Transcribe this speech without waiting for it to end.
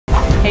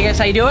Hey guys,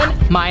 how you doing?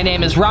 My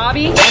name is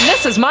Robby, and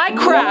this is my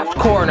craft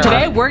corner.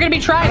 Today, we're gonna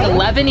be trying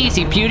 11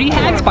 easy beauty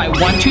hacks by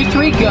 1, 2,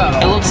 3, go.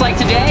 It looks like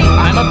today,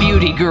 I'm a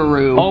beauty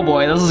guru. Oh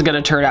boy, this is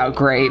gonna turn out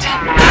great.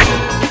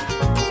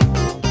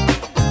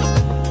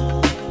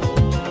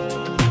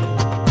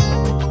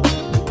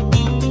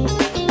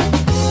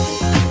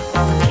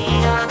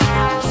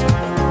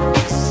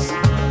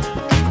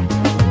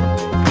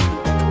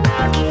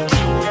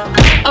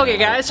 Okay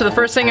guys, so the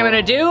first thing I'm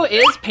gonna do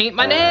is paint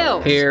my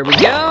nails. Here we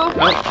go.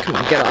 Oh, come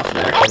on, get off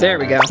there. There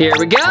we go. Here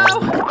we go.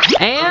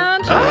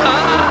 And,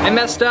 I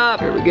messed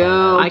up. Here we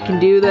go. I can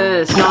do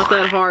this. It's not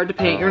that hard to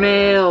paint your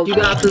nails. You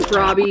got this,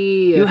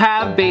 Robby. You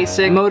have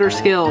basic motor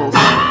skills.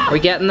 Are we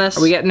getting this?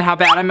 Are we getting how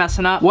bad I'm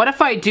messing up? What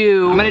if I'm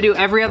gonna do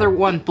every other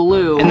one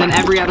blue and then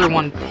every other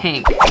one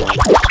pink.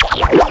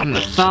 And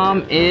the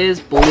thumb is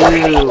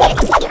blue.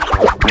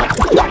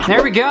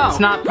 There we go. It's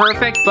not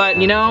perfect, but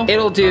you know,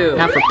 it'll do.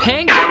 Now for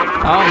pink.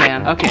 Oh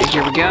man, okay,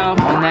 here we go.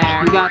 On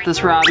there. You got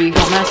this, Robby.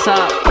 Don't mess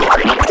up.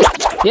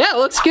 Yeah, it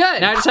looks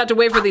good. Now I just have to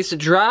wait for these to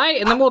dry,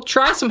 and then we'll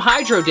try some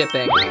hydro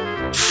dipping.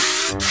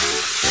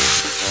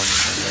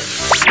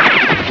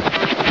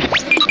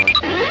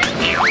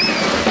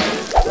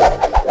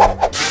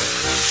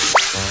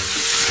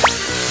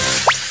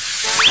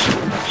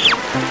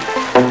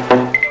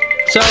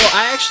 So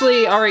I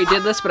actually already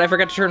did this, but I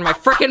forgot to turn my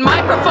frickin'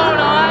 microphone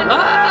on.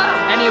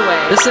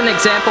 Anyway, this is an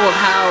example of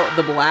how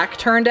the black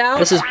turned out.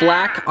 This is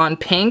black on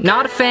pink.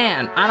 Not a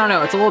fan. I don't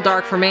know, it's a little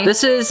dark for me.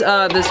 This is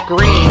this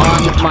green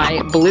on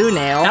my blue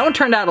nail. That one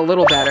turned out a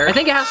little better. I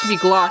think it has to be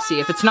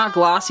glossy. If it's not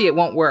glossy, it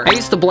won't work. I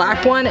used the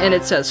black one and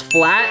it says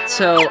flat,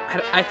 so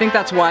I think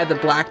that's why the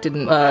black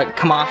didn't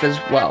come off as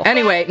well.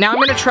 Anyway, now I'm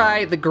gonna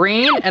try the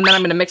green and then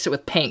I'm gonna mix it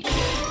with pink.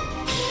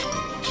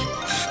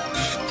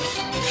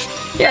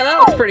 Yeah, that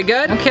looks pretty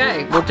good.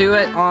 Okay, we'll do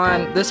it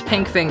on this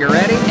pink finger.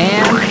 Ready?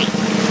 And...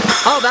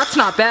 oh, that's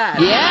not bad.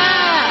 Yeah,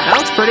 that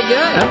looks pretty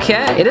good.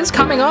 Okay, it is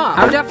coming off.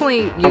 I would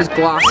definitely use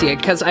glossy,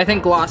 because I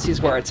think glossy is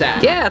where it's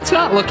at. Yeah, it's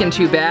not looking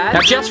too bad.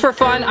 Now, just for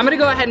fun, I'm gonna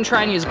go ahead and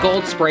try and use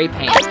gold spray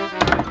paint.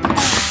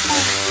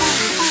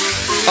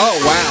 Oh,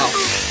 wow.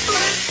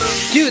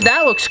 Dude,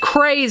 that looks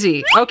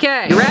crazy.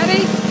 Okay, you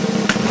ready?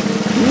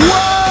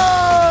 Whoa!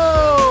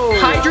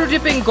 Hydro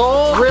dipping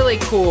gold, really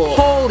cool.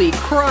 Holy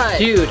crud.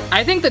 Dude,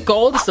 I think the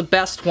gold is the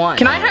best one.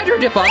 Can I hydro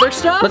dip other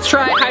stuff? Let's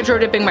try hydro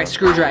dipping my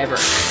screwdriver.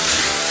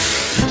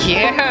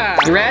 Yeah.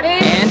 You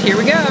ready? And here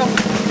we go.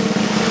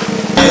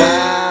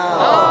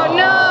 Wow. Oh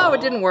no, it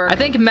didn't work. I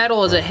think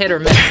metal is a hit or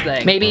miss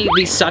thing. Maybe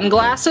these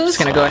sunglasses? Just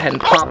gonna go ahead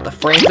and pop the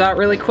frames out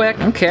really quick.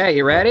 Okay,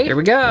 you ready? Here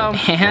we go.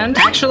 And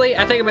actually,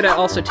 I think I'm gonna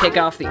also take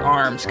off the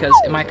arms because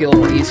it might be a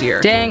little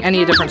easier. Dang, I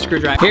need a different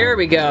screwdriver. Here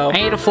we go.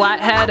 I need a flat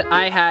head.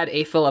 I had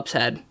a Phillips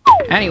head.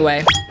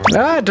 Anyway,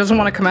 it doesn't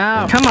want to come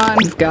out. Come on,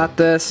 you've got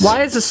this.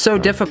 Why is this so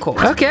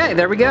difficult? Okay,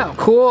 there we go.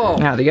 Cool.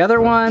 Now the other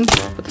one.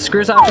 Put the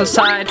screws off to the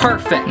side.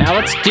 Perfect. Now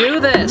let's do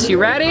this. You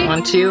ready?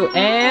 1, 2,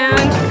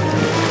 and...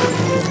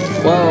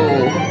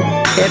 whoa.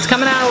 Okay, it's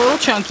coming out a little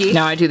chunky.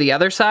 Now I do the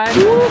other side.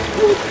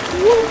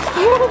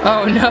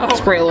 Oh no.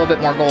 Spray a little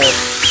bit more gold.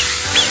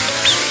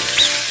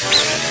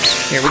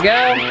 Here we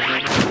go.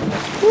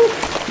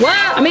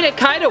 Wow, I mean, it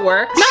kind of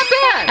works. Not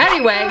bad.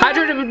 Anyway,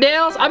 hydro dip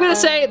nails, I'm gonna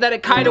say that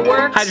it kind of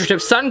works. Hydro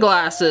dip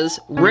sunglasses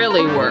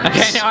really works.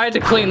 Okay, now I had to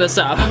clean this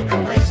up.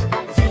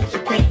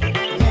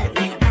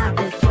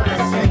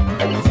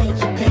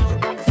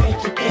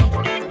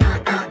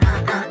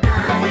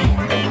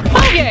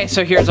 Okay,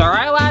 so here's our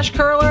eyelash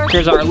curler.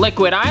 Here's our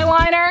liquid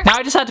eyeliner. Now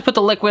I just have to put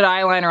the liquid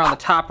eyeliner on the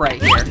top right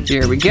here.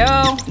 Here we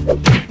go.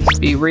 Just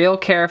be real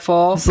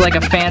careful. This is like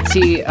a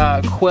fancy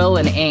quill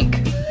and ink.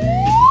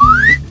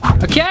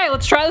 Okay,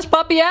 let's try this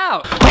puppy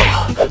out.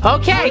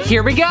 Okay,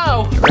 here we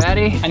go.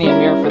 Ready? I need a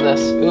mirror for this.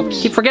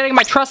 Oops. Keep forgetting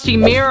my trusty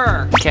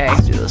mirror. Okay,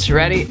 let's do this. You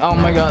ready? Oh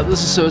my god,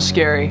 this is so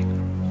scary.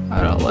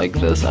 I don't like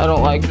this. I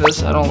don't like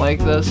this. I don't like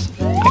this.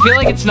 I feel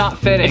like it's not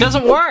fitting. It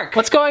doesn't work.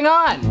 What's going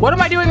on? What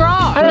am I doing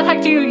wrong? How the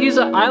heck do you use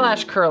an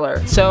eyelash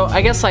curler? So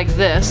I guess like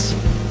this.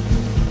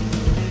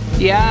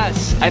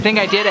 Yes, I think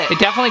I did it. It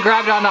definitely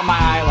grabbed onto my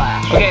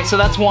eyelash. Okay, so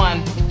that's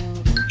one.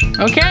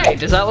 Okay,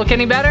 does that look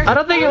any better? I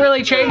don't think it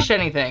really changed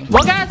anything.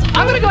 Well guys,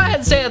 I'm gonna go ahead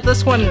and say that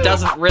this one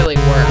doesn't really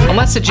work.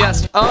 Unless it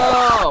just,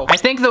 oh, I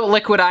think the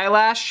liquid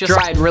eyelash just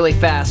dried really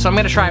fast. So I'm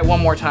gonna try it one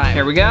more time.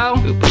 Here we go.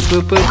 Boop,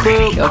 boop, boop, boop,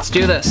 boop. Okay, let's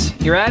do this.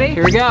 You ready?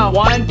 Here we go.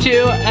 1, 2,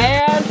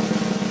 and...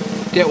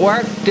 did it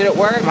work? Did it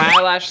work? My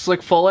eyelashes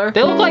look fuller.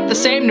 They look like the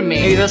same to me.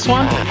 Maybe this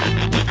one?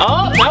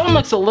 Oh, that one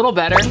looks a little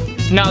better.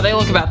 No, they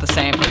look about the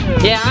same.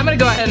 Yeah, I'm gonna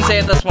go ahead and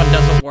say that this one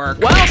doesn't work.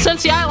 Well,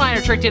 since the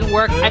eyeliner trick didn't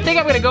work, I think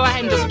I'm gonna go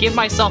ahead and just give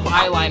myself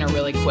eyeliner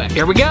really quick.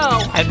 Here we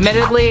go.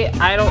 Admittedly,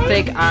 I don't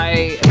think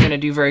I am gonna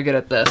do very good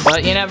at this,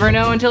 but you never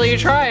know until you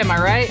try, am I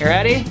right? You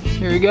ready?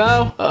 Here we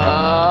go.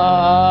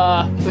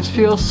 This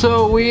feels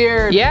so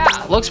weird. Yeah,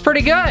 looks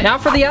pretty good. Now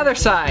for the other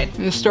side. I'm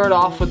gonna start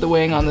off with the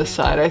wing on this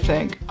side, I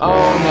think. Oh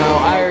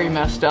no, I already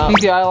messed up. I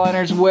think the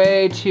eyeliner's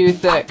way too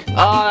thick.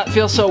 Oh, that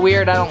feels so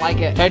weird, I don't like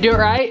it. Did I do it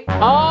right?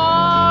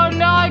 Oh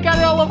no, I got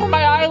it all over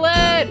my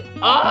eyelid.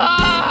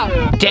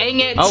 Ah!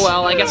 Dang it. Oh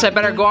well, I guess I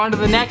better go on to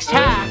the next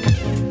hack.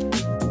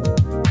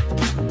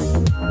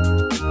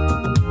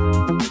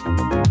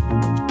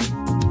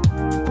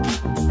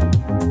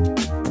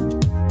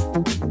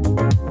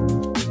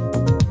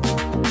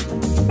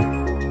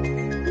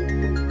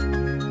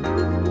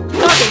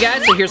 Okay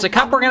guys, so here's a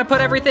cup we're gonna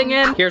put everything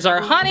in. Here's our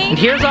honey, and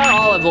here's our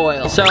olive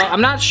oil. So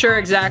I'm not sure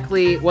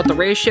exactly what the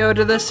ratio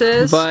to this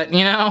is, but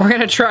you know, we're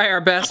gonna try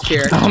our best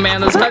here. Oh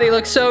man, this honey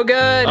looks so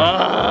good.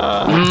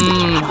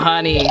 Mmm,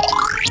 honey.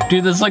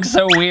 Dude, this looks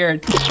so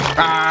weird. Now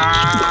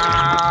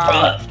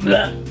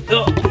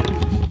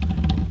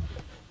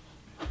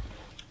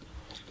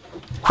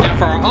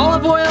for our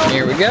olive oil,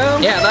 here we go.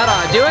 Yeah, that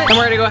ought to do it. And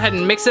we're gonna go ahead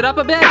and mix it up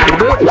a bit.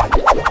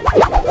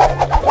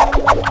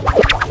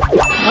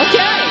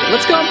 Okay,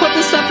 let's go and put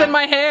this stuff in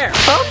my hair.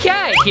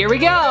 Okay, here we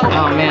go.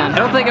 Oh man, I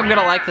don't think I'm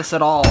gonna like this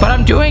at all, but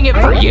I'm doing it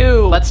for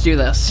you. Let's do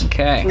this.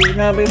 Okay. It's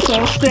gonna be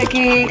so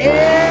sticky. Ew!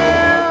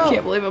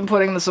 Can't believe I'm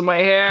putting this in my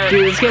hair.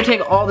 Dude, it's gonna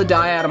take all the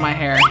dye out of my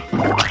hair.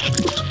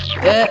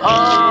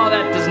 Oh,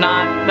 that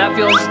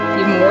feels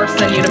even worse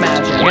than you'd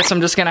imagine. I guess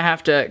I'm just gonna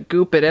have to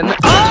goop it in there.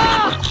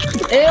 Oh!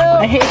 Ew,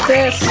 I hate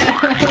this.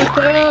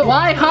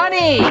 Why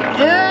honey? Ew!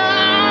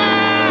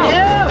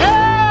 Ew!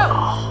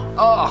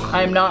 Oh,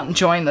 I'm not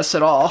enjoying this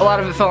at all. A lot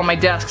of it fell on my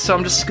desk, so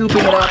I'm just scooping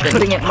it up and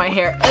putting it in my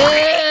hair.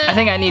 I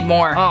think I need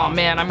more. Oh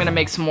man, I'm gonna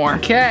make some more.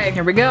 Okay,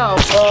 here we go.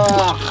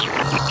 Oh.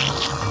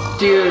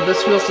 Dude,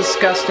 this feels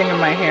disgusting in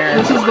my hair.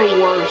 This is the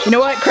worst. You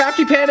know what?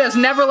 Crafty Panda has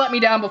never let me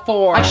down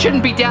before. I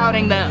shouldn't be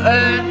doubting that.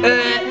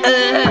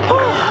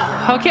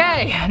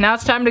 Okay, now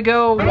it's time to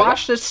go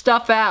wash this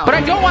stuff out. But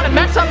I don't want to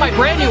mess up my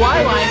brand new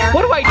eyeliner.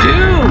 What do I do?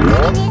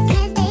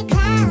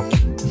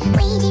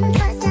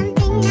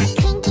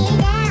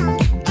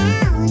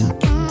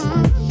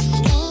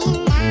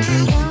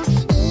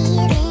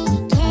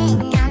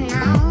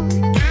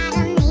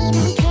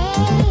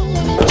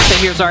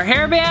 Here's our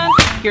hairband.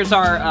 Here's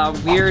our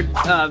weird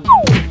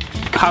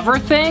cover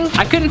thing.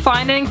 I couldn't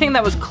find anything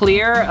that was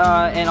clear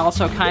and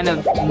also kind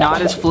of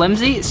not as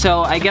flimsy,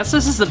 so I guess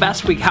this is the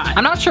best we got.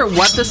 I'm not sure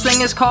what this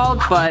thing is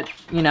called, but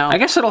you know, I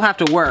guess it'll have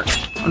to work.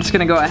 I'm just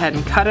gonna go ahead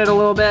and cut it a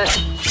little bit.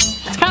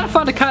 It's kind of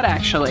fun to cut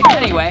actually.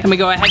 Anyway, let me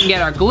go ahead and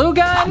get our glue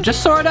gun.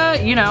 Just sorta,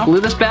 you know, glue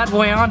this bad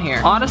boy on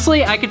here.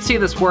 Honestly, I could see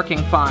this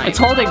working fine. It's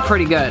holding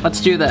pretty good. Let's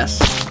do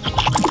this.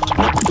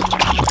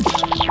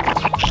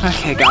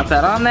 Okay, got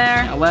that on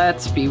there. Now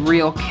let's be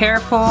real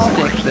careful.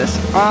 Stick this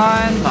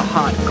on the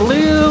hot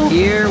glue.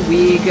 Here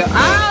we go.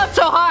 Ow, it's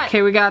so hot.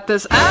 Okay, we got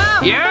this.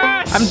 Ow!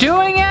 Yes! I'm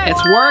doing it.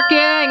 It's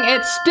working.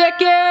 It's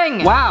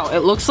sticking. Wow,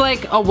 it looks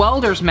like a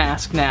welder's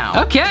mask now.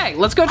 Okay,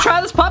 let's go try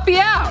this puppy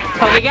out.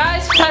 Okay,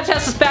 guys, time to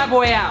test this bad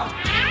boy out.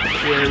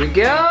 Here we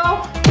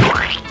go.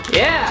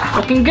 Yeah,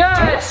 looking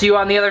good. See you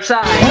on the other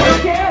side.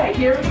 Okay,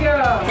 here we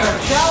go.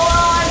 Shell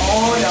on.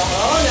 Oh no,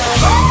 oh no.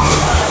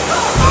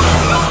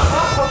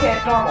 Okay,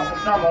 it's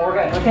normal, we're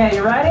good. Okay,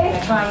 you ready? I'm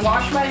gonna try and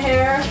wash my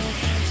hair.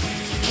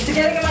 Is it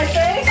getting in my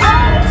face? Oh,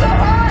 it's so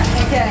hot!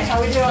 Okay,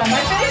 how we doing? My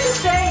face is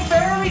staying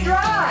fairly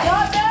dry.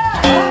 Not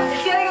bad. Oh,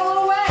 it's getting a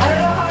little wet. I don't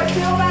know how I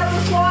feel about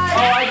this one.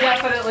 Oh, I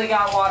definitely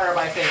got water in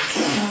my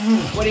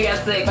face. What do you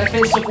guys think? My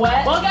face is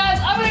wet? Well, guys,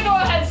 I'm gonna go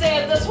ahead and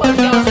say it. This one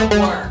doesn't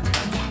work.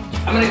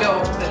 I'm gonna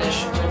go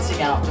finish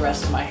rinsing out the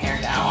rest of my hair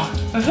now.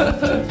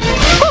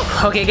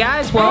 Okay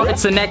guys, well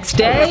it's the next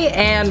day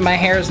and my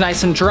hair is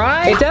nice and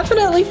dry. It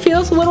definitely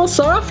feels a little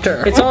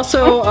softer. It's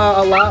also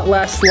a lot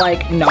less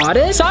like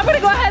knotted. So I'm gonna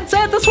go ahead and say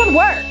that this one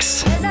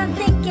works. I'm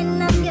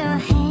thinking of your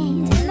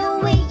hands and the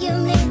way you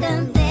make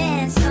them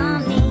dance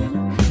on me,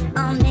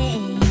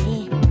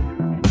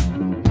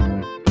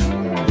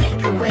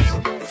 Make a wish,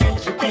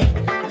 take your pick,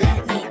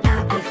 let me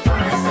out before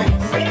I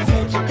say,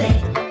 take your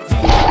pick.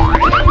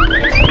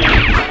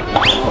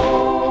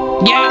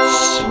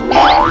 Yes!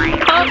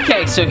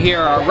 Okay, so here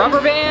are rubber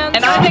bands,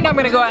 and I think I'm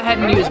gonna go ahead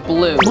and use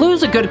blue.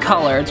 Blue's a good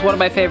color, it's one of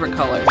my favorite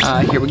colors.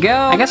 Here we go.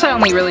 I guess I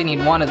only really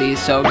need one of these,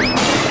 so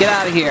get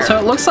out of here. So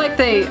it looks like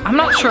I'm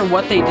not sure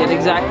what they did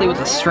exactly with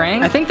the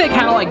string. I think they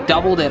kind of like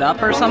doubled it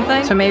up or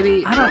something. So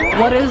maybe,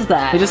 what is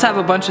that? They just have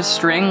a bunch of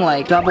string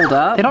like doubled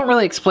up. They don't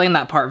really explain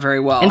that part very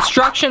well.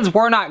 Instructions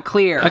were not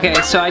clear. Okay,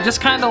 so I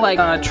just kind of like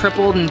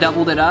tripled and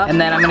doubled it up,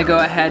 and then I'm gonna go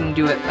ahead and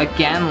do it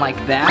again like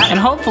that, and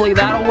hopefully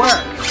that'll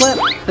work. Flip.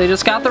 They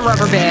just got the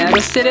rubber band,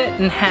 twisted it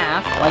in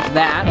half like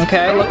that.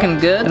 Okay, looking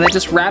good. And they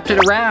just wrapped it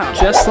around,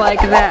 just like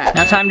that.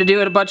 Now time to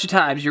do it a bunch of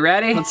times. You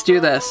ready? Let's do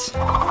this.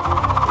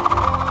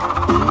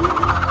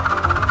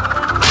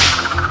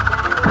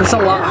 This is a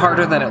lot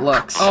harder than it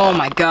looks. Oh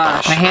my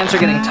gosh, my hands are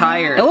getting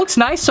tired. It looks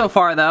nice so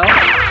far though.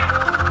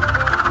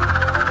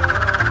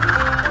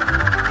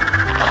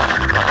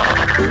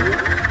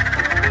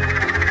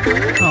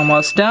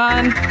 Almost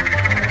done.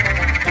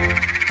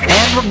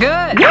 And we're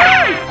good. Woo!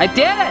 I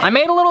did it. I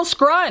made a little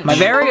scrunch. My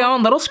very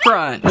own little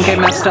scrunch. I think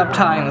I messed up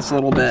tying this a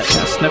little bit.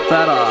 Gonna snip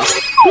that off.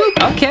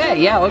 Boop. Okay,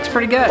 yeah, looks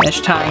pretty good.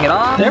 Finish tying it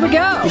off. There we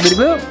go. Boopity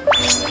boop.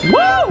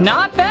 Woo!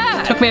 Not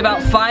bad. Took me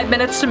about 5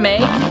 minutes to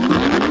make.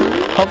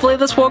 Hopefully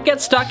this won't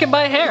get stuck in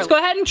my hair. Let's go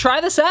ahead and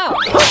try this out.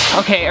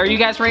 Okay, are you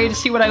guys ready to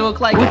see what I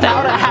look like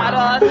without a hat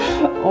on?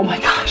 Oh my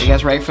gosh. Are you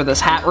guys ready for this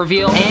hat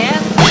reveal?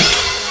 And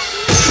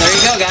there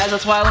you go, guys.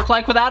 That's what I look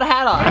like without a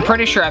hat on. I'm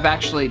pretty sure I've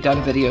actually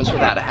done videos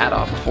without a hat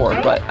on before,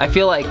 but I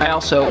feel like I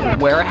also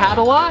wear a hat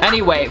a lot.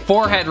 Anyway,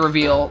 forehead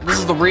reveal. This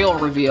is the real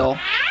reveal.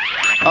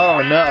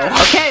 Oh no.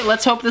 Okay,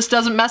 let's hope this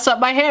doesn't mess up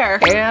my hair.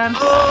 And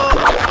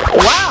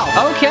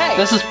wow, okay.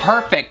 This is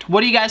perfect.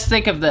 What do you guys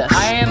think of this?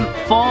 I am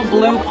full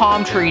blue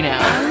palm tree now.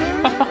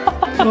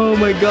 Oh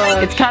my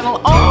god. It's kind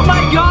of, oh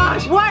my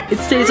gosh. What? It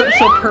stays up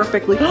so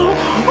perfectly.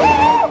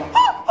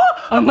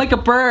 I'm like a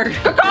bird.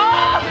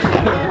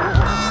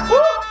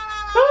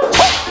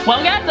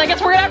 Well guys, I guess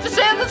we're gonna have to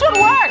say that this one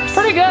works.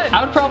 Pretty good.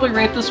 I would probably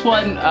rate this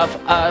one a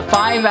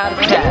 5 out of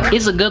 10.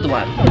 It's a good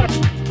one.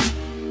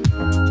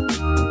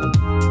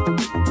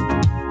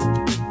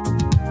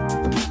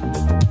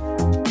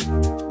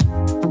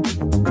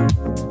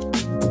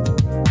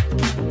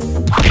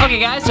 Okay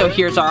guys, so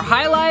here's our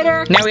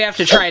highlighter. Now we have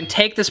to try and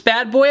take this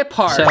bad boy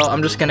apart. So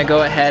I'm just gonna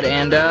go ahead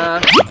and,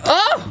 oh,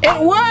 it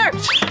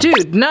worked!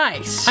 Dude,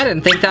 nice. I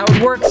didn't think that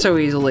would work so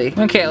easily.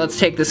 Okay, let's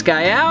take this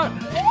guy out.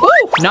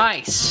 Ooh,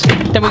 nice.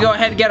 Then we go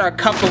ahead and get our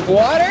cup of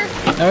water,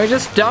 and we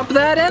just dump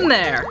that in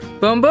there.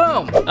 Boom,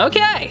 boom.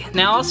 Okay,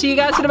 now I'll see you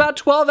guys in about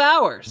 12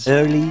 hours.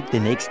 Early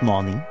the next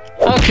morning.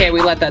 Okay,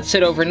 we let that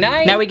sit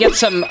overnight. Now we get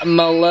some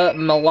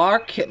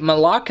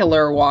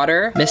molecular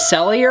water.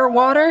 Micellar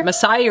water?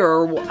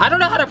 I don't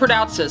know how to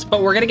pronounce this,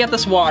 but we're gonna get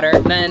this water.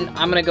 Then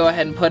I'm gonna go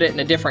ahead and put it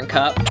in a different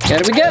cup.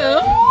 There we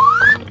go.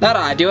 That's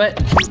how I do it.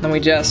 Then we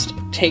just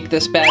take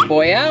this bad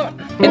boy out.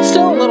 It's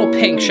still a little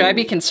pink. Should I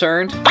be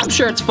concerned? I'm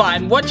sure it's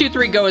fine. 1, 2,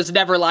 3, go has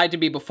never lied to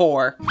me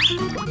before.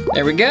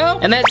 There we go.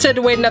 And then it said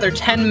to wait another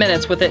 10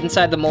 minutes with it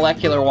inside the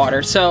molecular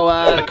water. So,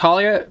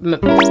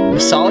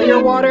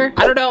 micellar water?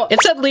 I don't know.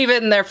 It said leave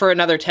it in there for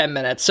another 10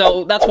 minutes.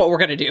 So that's what we're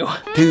gonna do.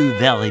 2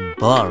 very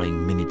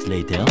boring minutes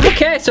later.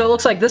 Okay, so it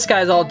looks like this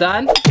guy's all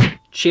done.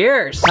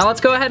 Cheers. Now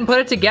let's go ahead and put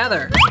it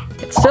together.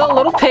 It's still a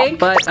little pink,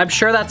 but I'm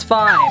sure that's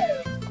fine.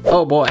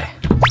 Oh boy.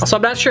 So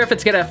I'm not sure if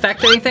it's gonna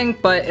affect anything,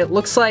 but it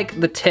looks like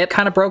the tip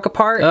kind of broke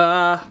apart.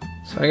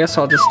 So I guess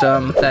I'll just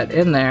put that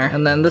in there.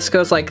 And then this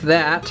goes like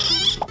that.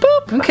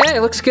 Boop. Okay,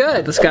 looks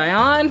good. This guy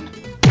on.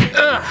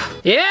 Ugh.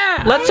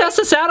 Yeah, let's test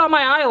this out on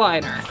my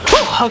eyeliner.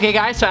 Whew. Okay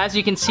guys, so as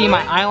you can see,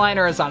 my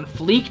eyeliner is on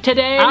fleek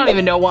today. I don't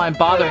even know why I'm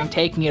bothering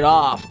taking it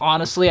off.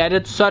 Honestly, I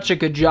did such a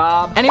good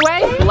job.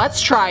 Anyway,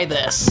 let's try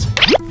this.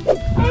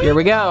 Here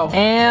we go.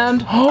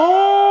 And,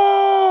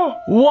 oh,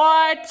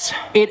 what?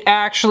 It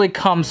actually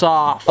comes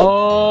off.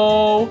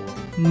 Oh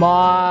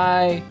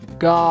my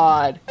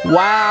God.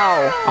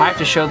 Wow. I have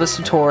to show this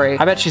to Tori.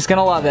 I bet she's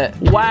gonna love it.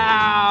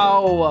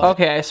 Wow.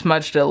 Okay, I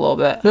smudged it a little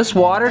bit. This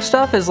water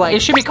stuff is like,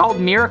 it should be called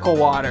miracle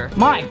water.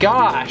 My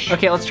gosh.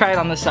 Okay, let's try it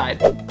on this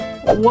side.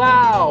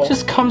 Wow. It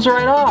just comes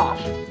right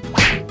off.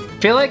 I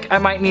feel like I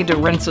might need to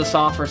rinse this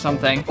off or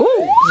something.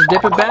 Ooh, just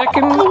dip it back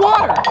in the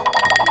water.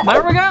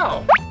 There we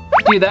go.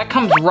 Dude, that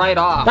comes right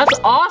off. That's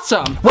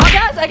awesome. Well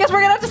guys, I guess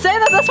we're gonna have to say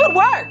that this one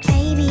works.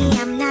 Baby,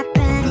 I'm not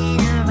running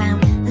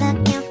around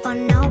looking for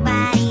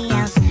nobody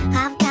else.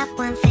 I've got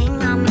one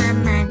thing on my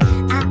mind.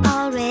 I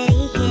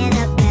already hear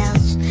the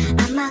bells.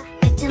 I'm a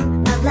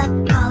victim of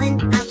love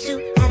calling out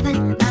to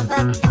heaven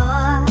above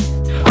for.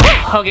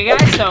 Okay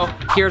guys, so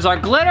here's our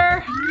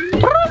glitter.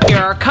 Here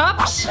are our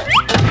cups.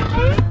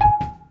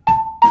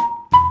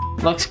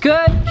 Looks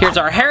good. Here's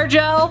our hair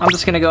gel. I'm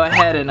just gonna go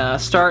ahead and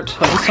start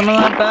putting some of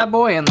that bad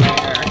boy in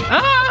there.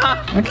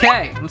 Ah!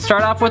 Okay, let's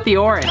start off with the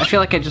orange. I feel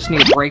like I just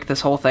need to break this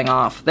whole thing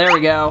off. There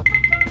we go.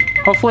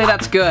 Hopefully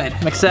that's good.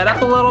 Mix that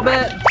up a little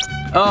bit.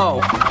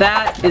 Oh,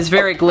 that is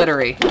very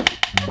glittery.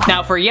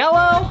 Now for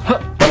yellow.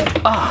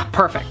 Ah,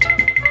 perfect.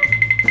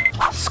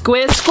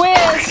 Squiz,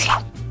 squiz.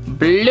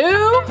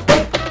 Blue.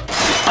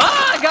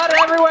 Ah, I got it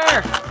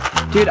everywhere.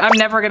 Dude, I'm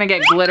never gonna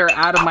get glitter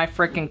out of my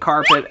freaking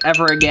carpet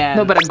ever again.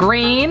 A little bit of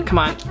green, come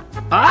on.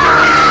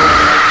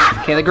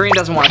 Ah! Okay, the green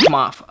doesn't want to come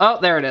off. Oh,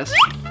 there it is.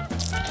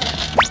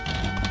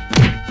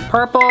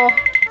 Purple,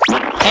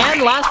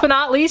 and last but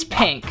not least,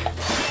 pink.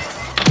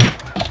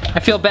 I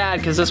feel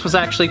bad because this was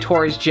actually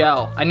Tori's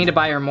gel. I need to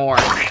buy her more.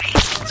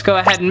 Let's go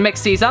ahead and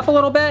mix these up a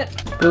little bit.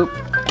 Boop,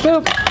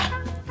 boop,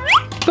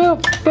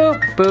 boop,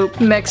 boop, boop.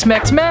 Mix,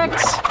 mix,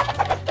 mix.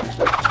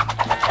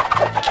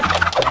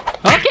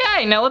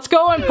 Okay, now let's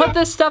go and put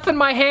this stuff in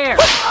my hair.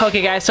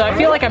 Okay guys, so I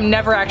feel like I'm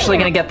never actually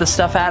gonna get this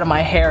stuff out of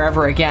my hair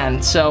ever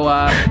again. So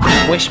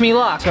wish me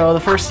luck. So the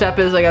first step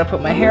is I gotta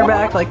put my hair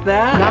back like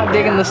that. Not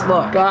digging this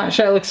look.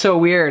 Gosh, I look so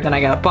weird. Then I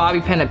gotta bobby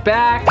pin it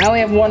back. I only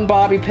have one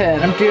bobby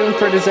pin. I'm doomed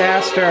for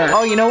disaster.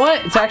 Oh, you know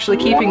what? It's actually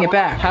keeping it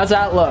back. How's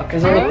that look?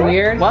 Does it look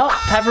weird? Well,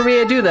 time for me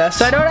to do this.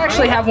 So I don't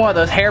actually have one of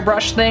those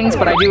hairbrush things,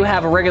 but I do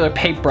have a regular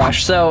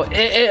paintbrush. So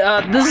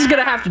this is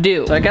gonna have to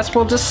do. So I guess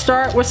we'll just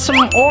start with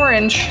some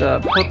orange to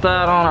put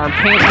that on our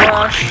a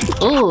paintbrush.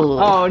 Ooh.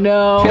 Oh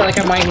no. I feel like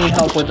I might need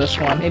help with this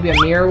one. Maybe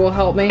a mirror will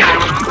help me.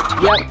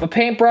 Yep, a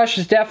paintbrush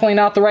is definitely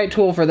not the right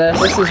tool for this.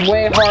 This is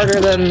way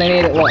harder than they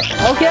made it look.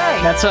 Okay,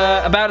 that's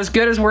about as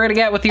good as we're gonna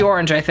get with the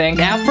orange, I think.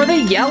 Now for the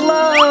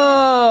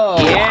yellow.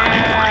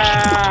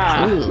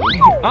 Yeah. Ooh.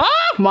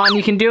 Oh, come on,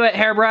 you can do it,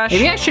 hairbrush.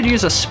 Maybe I should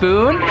use a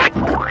spoon.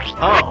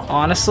 Oh,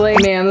 honestly,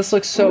 man, this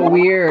looks so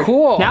weird.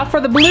 Cool. Now for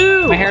the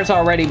blue. My hair's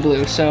already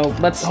blue, so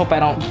let's hope I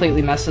don't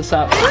completely mess this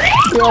up. I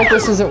feel like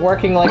this isn't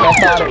working like I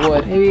thought it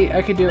would. Maybe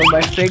I could do it with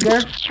my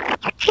finger.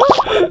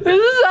 This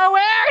is so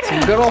weird.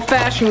 Some good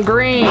old-fashioned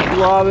green.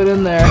 Lob it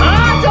in there.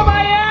 Ah, it's on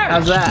my hair.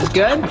 How's that?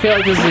 Good? I feel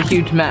like this is a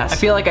huge mess. I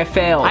feel like I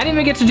failed. I didn't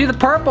even get to do the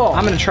purple.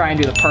 I'm gonna try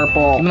and do the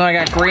purple, even though I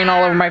got green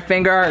all over my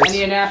fingers. I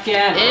need a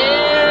napkin.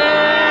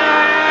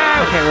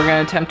 Okay, we're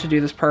gonna attempt to do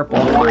this purple.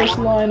 First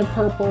line of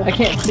purple. I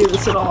can't see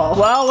this at all.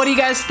 Well, what do you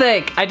guys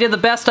think? I did the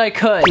best I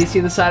could. Do you see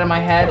the side of my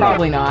head?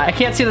 Probably not. I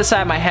can't see the side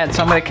of my head,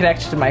 so I'm gonna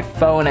connect it to my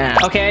phone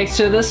app. Okay,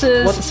 so this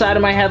is what the side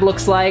of my head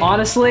looks like.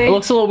 Honestly, it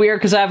looks a little weird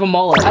because I have a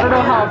mullet. I don't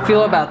know how I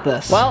feel about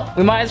this. Well,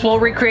 we might as well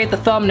recreate the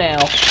thumbnail.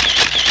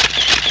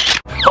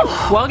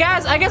 Well,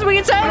 guys, I guess we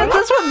can say that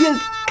this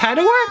one kind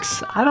of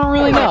works. I don't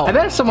really know. I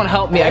bet if someone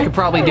helped me, I could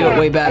probably do it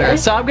way better.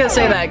 So I'm gonna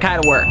say that it kind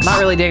of works. Not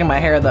really digging my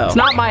hair, though. It's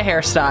not my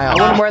hairstyle.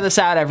 I wouldn't wear this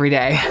out every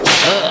day.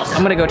 Ugh.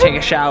 I'm gonna go take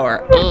a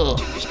shower. Ugh.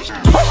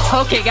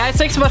 Okay, guys,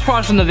 thanks so much for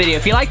watching the video.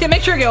 If you liked it,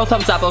 make sure to give it a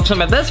thumbs up. I'll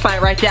some of this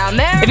fight right down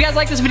there. If you guys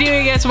like this video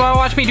and you guys want to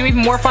watch me do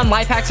even more fun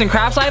life hacks and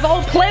crafts, I have a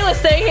whole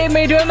playlist dedicated to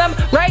me doing them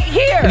right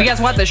here. If you guys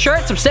want the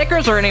shirt, some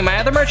stickers, or any of my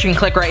other merch, you can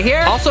click right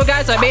here. Also,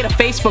 guys, I made a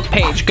Facebook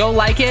page. Go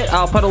like it.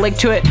 I'll put a link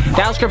to it down in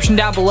the description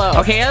down below.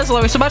 Okay, guys,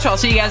 love you so much. I'll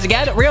see you guys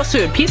again real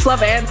soon. Peace,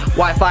 love, and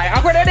Wi-Fi.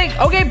 Awkward ending.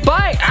 Okay,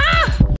 bye. Ah!